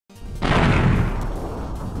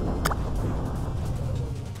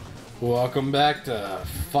Welcome back to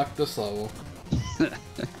fuck this level.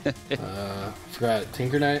 Forgot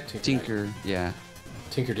Tinker Knight? Tinker, Knight. yeah.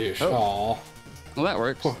 Tinker douche. Oh. Aw. Well, that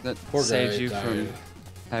works. That poor saves guy you died. from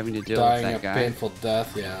having to deal Dying with a that guy. painful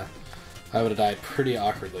death, yeah. I would have died pretty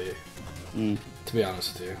awkwardly, Mm. to be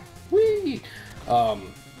honest with you. Whee!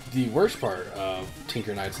 The worst part of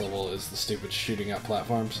Tinker Knight's level is the stupid shooting up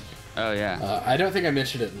platforms. Oh, yeah. I don't think I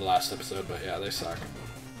mentioned it in the last episode, but yeah, they suck.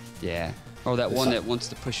 Yeah. Or that They one suck. that wants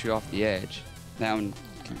to push you off the edge. That one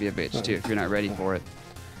can be a bitch, too, if you're not ready for it.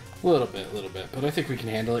 A little bit. But I think we can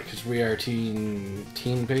handle it because we are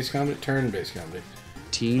teen-based comedy? Turn-based comedy.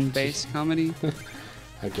 Teen-based comedy?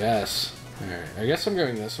 I guess. Alright, I guess I'm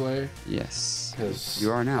going this way. Yes. Because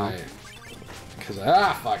you are now.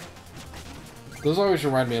 Fuck. Those always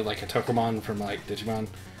remind me of like a Tokomon from like Digimon.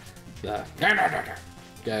 The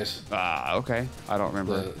guys. Ah, okay. I don't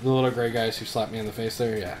remember. The little gray guys who slapped me in the face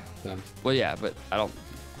there, yeah, them. Well, yeah, but I don't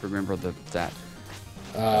remember that.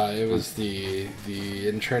 It was the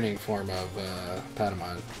in training form of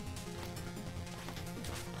Patamon.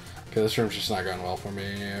 Okay, this room's just not going well for me.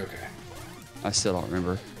 Okay. I still don't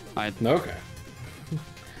remember. Okay.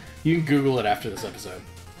 You can Google it after this episode.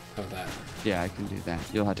 How about that? Yeah, I can do that.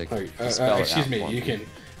 You'll have to Oh, spell it excuse out me. for You can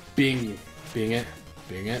Bing it.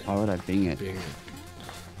 Why would I Bing it? Bing it.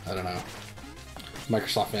 I don't know.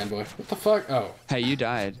 Microsoft fanboy. What the fuck? Oh, Hey, you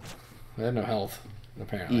died. I had no health.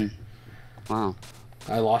 Apparently, Wow.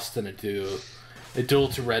 I lost in a duel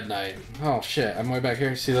to Red Knight. Oh shit! I'm way back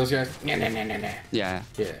here. See those guys? Nah. Yeah,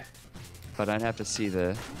 Yeah. but I'd have to see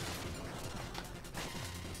the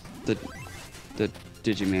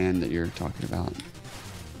Digiman that you're talking about.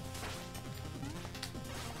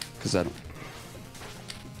 Because I don't...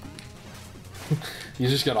 You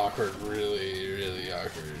just got awkward. Really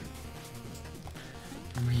awkward.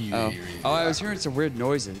 Really Oh, I was awkward. hearing some weird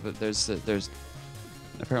noises, but there's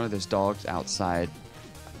apparently there's dogs outside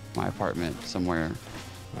my apartment somewhere.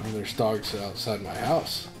 Oh, there's dogs outside my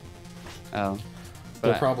house. Oh,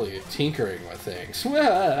 They're but probably tinkering with things.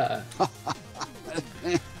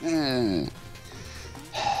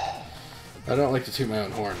 I don't like to toot my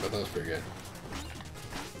own horn, but that was pretty good.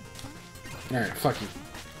 Alright, fuck you.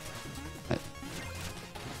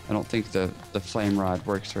 I don't think the flame rod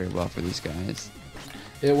works very well for these guys.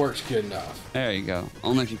 It works good enough. There you go.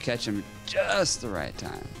 Only if you catch them just the right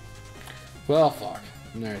time. Well, fuck.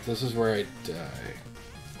 Alright, this is where I die.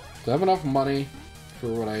 Do I have enough money for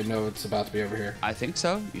what I know it's about to be over here? I think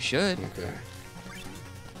so. You should. Okay.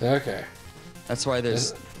 Okay. That's why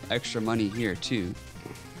there's extra money here too.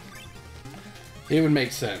 It would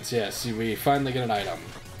make sense, yes. We finally get an item.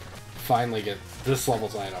 Finally get this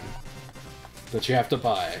level's item. That you have to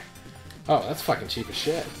buy. Oh, that's fucking cheap as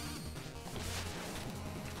shit.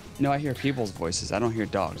 No, I hear people's voices. I don't hear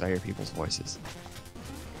dogs. I hear people's voices.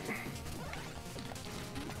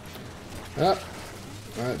 Oh.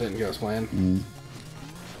 That didn't go as planned.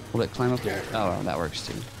 Will it climb up? Yeah. Oh, that works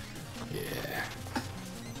too. Yeah.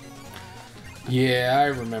 Yeah, I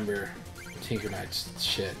remember Tinker Knight's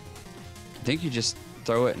shit. I think you just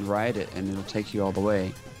throw it and ride it, and it'll take you all the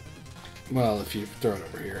way. Well, if you throw it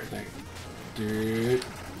over here, I think. Dude.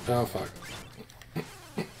 Oh, fuck.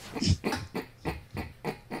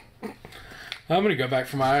 I'm gonna go back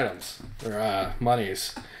for my items. Or,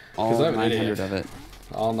 monies. All I'm an 900 idiot. of it.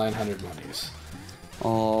 All 900 monies.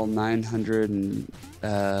 All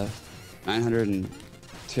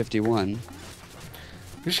 951.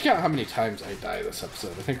 We should count how many times I die this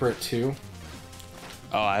episode. I think we're at 2.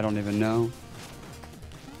 Oh, I don't even know.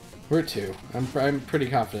 We're at 2. I'm pretty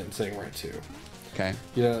confident in saying we're at 2. Okay.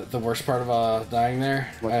 You know, the worst part of dying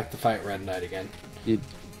there? What? I have to fight Red Knight again. You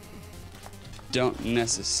don't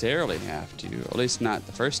necessarily have to. At least not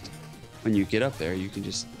the first. When you get up there, you can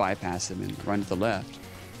just bypass him and run to the left.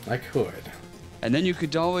 I could. And then you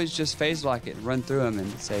could always just phase lock it and run through him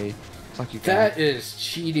and say, fuck you, guy. That is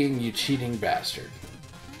cheating, you cheating bastard.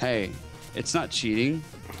 Hey, it's not cheating.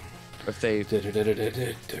 If they...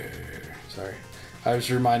 Sorry. I was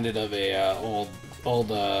reminded of a old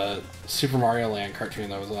Super Mario Land cartoon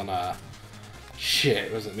that was on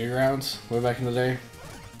shit, was it Newgrounds way back in the day?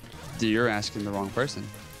 You're asking the wrong person.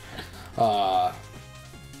 I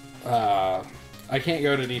can't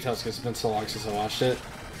go into details because it's been so long since I watched it,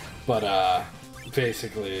 but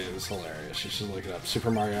basically it was hilarious. You should look it up. Super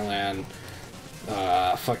Mario Land,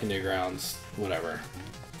 fucking Newgrounds, whatever.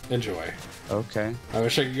 Enjoy. Okay. I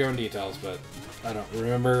wish I could go in details, but I don't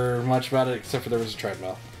remember much about it except for there was a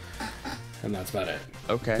treadmill. And that's about it.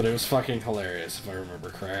 Okay. But it was fucking hilarious if I remember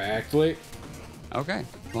correctly. Okay.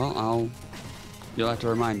 Well, you'll have to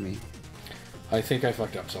remind me. I think I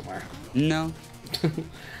fucked up somewhere. No,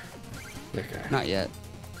 Okay. not yet.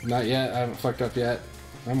 Not yet. I haven't fucked up yet.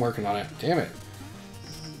 I'm working on it. Damn it.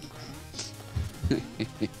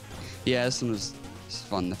 Yeah, this one was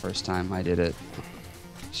fun the first time I did it.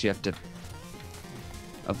 So you have to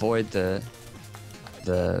avoid the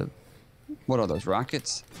what are those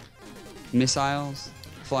rockets? Missiles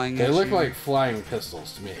flying They at look you? like flying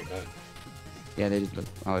pistols to me, but Yeah, they did look.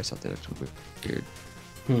 I always thought they looked weird.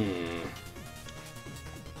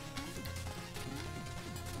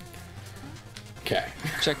 Okay.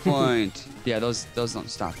 Checkpoint. Yeah, those don't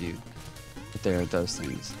stop you, but they're those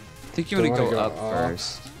things. I think you want to Don't go wanna up go up.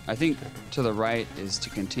 first. I think to the right is to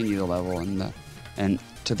continue the level, and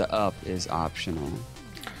to the up is optional.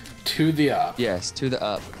 To the up. Yes, to the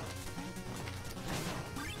up.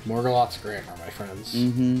 Morgaloth's grammar, my friends.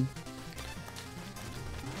 Mm-hmm.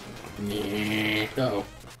 Uh-oh.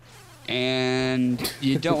 And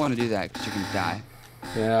you don't want to do that because you can die.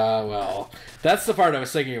 Yeah, well, that's the part I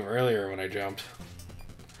was thinking of earlier when I jumped.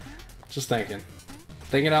 Just thinking.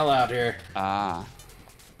 Thinking out loud here. Ah.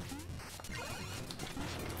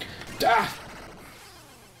 Ah!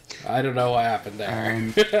 I don't know what happened there.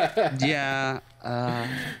 Yeah.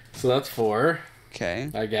 So that's 4, Okay.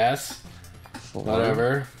 I guess. 4.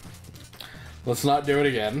 Whatever. Let's not do it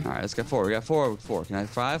again. All right, let's go 4. We got 4. 4. Can I have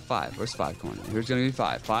 5? 5. Where's 5 going? Who's gonna be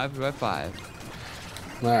 5? 5. We got 5.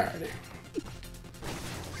 Alrighty.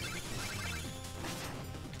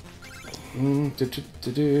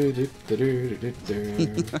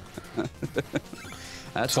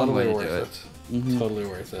 That's one way Totally to do worth it. it. Mm-hmm. Totally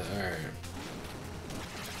worth it. Alright.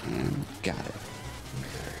 And got it.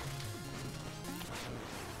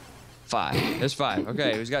 5. There's 5.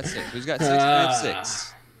 Okay, who's got 6? Who's got 6? I have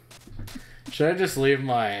 6. Should I just leave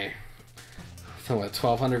my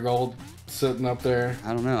 1,200 gold sitting up there?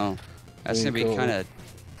 I don't know. That's gonna be Cool. kind of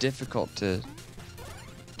difficult to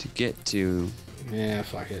get to. Yeah,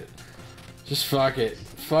 fuck it. Just fuck it.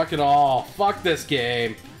 Fuck it all. Fuck this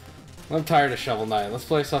game. I'm tired of Shovel Knight. Let's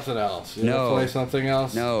play something else. You No. wanna play something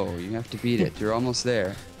else? No, you have to beat it. You're almost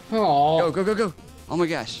there. Aww. Go, go, go, go! Oh my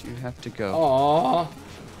gosh, you have to go. Aww.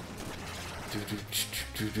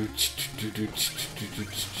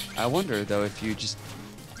 I wonder though if you just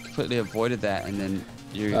completely avoided that and then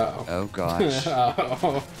you. Uh-oh. Oh gosh.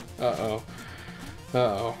 Uh-oh. Uh-oh.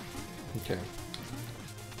 Uh-oh. Okay.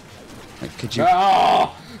 Like, could you?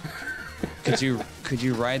 Oh! Could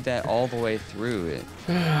you ride that all the way through it?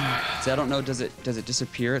 So I don't know. Does it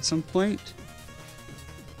disappear at some point?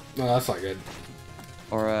 No, that's not good.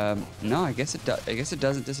 Or no, I guess it does. I guess it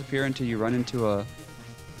doesn't disappear until you run into a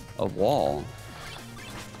wall.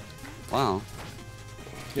 Wow.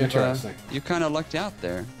 Interesting. You kind of lucked out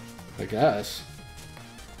there. I guess.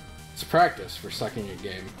 It's practice for sucking a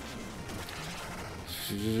game.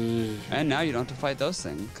 And now you don't have to fight those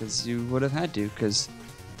things because you would have had to because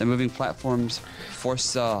the moving platforms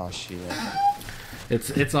foresaw shit.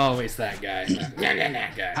 It's always that guy.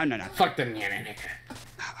 Guy. Oh, no. Fuck the guy.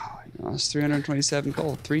 Oh, you lost 327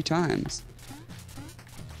 gold 3 times.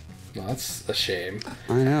 No, that's a shame.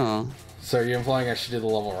 I know. So are you implying I should do the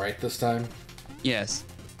level right this time? Yes,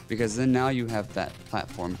 because then now you have that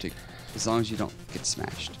platform to, as long as you don't get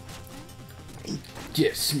smashed.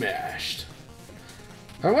 Get smashed.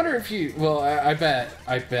 I wonder if you. Well, I bet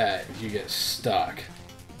if you get stuck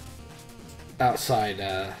outside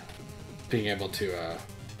being able to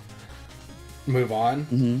move on.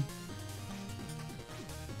 Mm-hmm.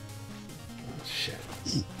 Oh,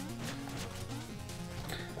 shit.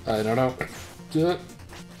 I don't know.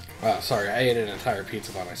 Sorry, I ate an entire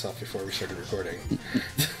pizza by myself before we started recording.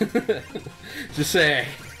 Just saying.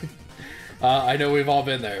 I know we've all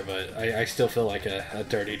been there, but I still feel like a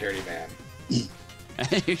dirty, dirty man.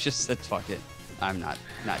 You just said fuck it. I'm not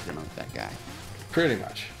dealing with that guy. Pretty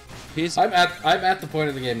much. He's I'm at the point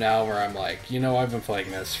of the game now where I'm like, you know, I've been playing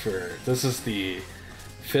this for. This is the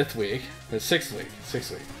 5th week, the 6th week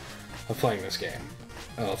of playing this game.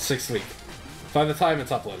 Oh, 6th week. By the time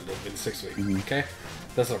it's uploaded, it'll be the 6th week. Mm-hmm. Okay,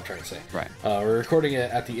 that's what I'm trying to say. Right. We're recording it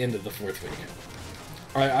at the end of the 4th week.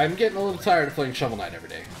 I'm getting a little tired of playing Shovel Knight every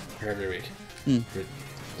day or every week.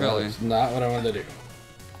 Really? That's not what I wanted to do.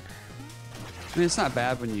 I mean, it's not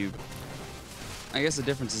bad when you. I guess the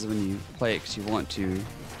difference is when you play it because you want to,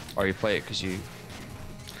 or you play it because you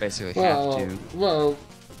basically have to. Well,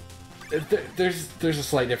 there's a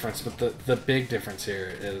slight difference, but the big difference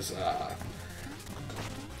here is,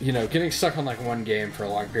 you know, getting stuck on like one game for a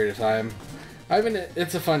long period of time. I mean,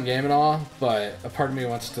 it's a fun game and all, but a part of me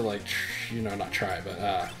wants to like, you know, not try,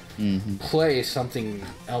 but play something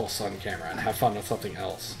else on camera and have fun with something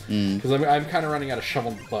else. Because I'm kind of running out of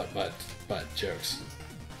shovel butt jokes.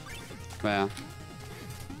 Well.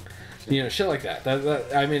 You know, shit like that.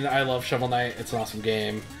 I mean, I love Shovel Knight. It's an awesome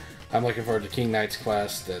game. I'm looking forward to King Knight's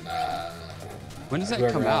Quest and when does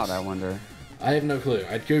that come out, I wonder? I have no clue.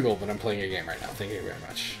 I'd Google, but I'm playing a game right now. Thank you very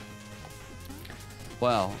much.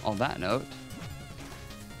 Well, on that note,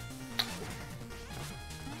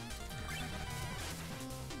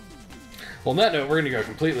 well, on that note, we're going to go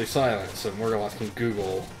completely silent, so we're going to let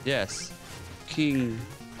Google. yes, King,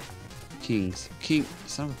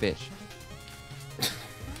 son of a bitch.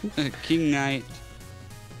 King Knight.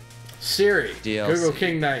 Siri, DLC. Google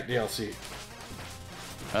King Knight DLC.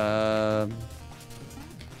 I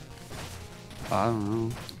don't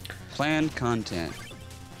know. Planned content.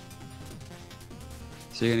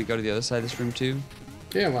 So you're gonna go to the other side of this room too?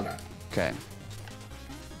 Yeah, why not? Okay.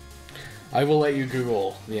 I will let you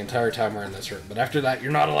Google the entire time we're in this room, but after that,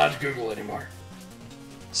 you're not allowed to Google anymore.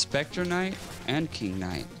 Spectre Knight and King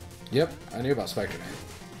Knight. Yep, I knew about Spectre Knight.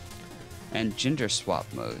 And gender swap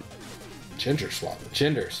mode. Gender swap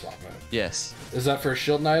mode. Yes. Is that for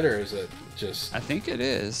Shield Knight, or is it just... I think it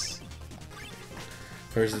is.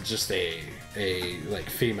 Or is it just a like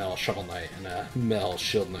female Shovel Knight and a male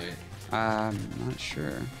Shield Knight? I'm not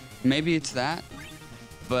sure. Maybe it's that.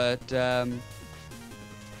 But I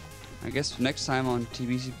guess next time on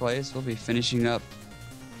TBC Plays, we'll be finishing up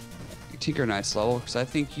Tinker Knight's level, because I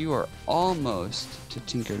think you are almost to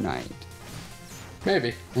Tinker Knight.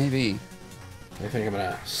 Maybe. Maybe. I think I'm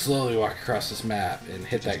gonna slowly walk across this map and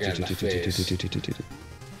hit that guy in the face.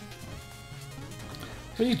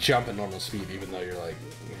 When you jump at normal speed, even though you're like,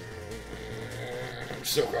 I'm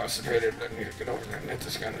so concentrated, I need to get over there and hit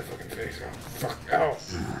this guy in the fucking face. Oh, fuck, ow.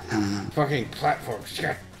 Fucking platforms.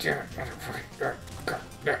 God damn it, motherfucking.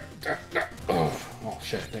 Oh,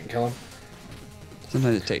 shit, didn't kill him.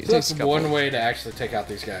 Sometimes it takes, So that's one way to actually take out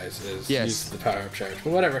these guys is use the power-up charge.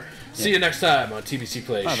 But whatever. See you next time on TBC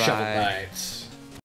Plays Shovel Knight.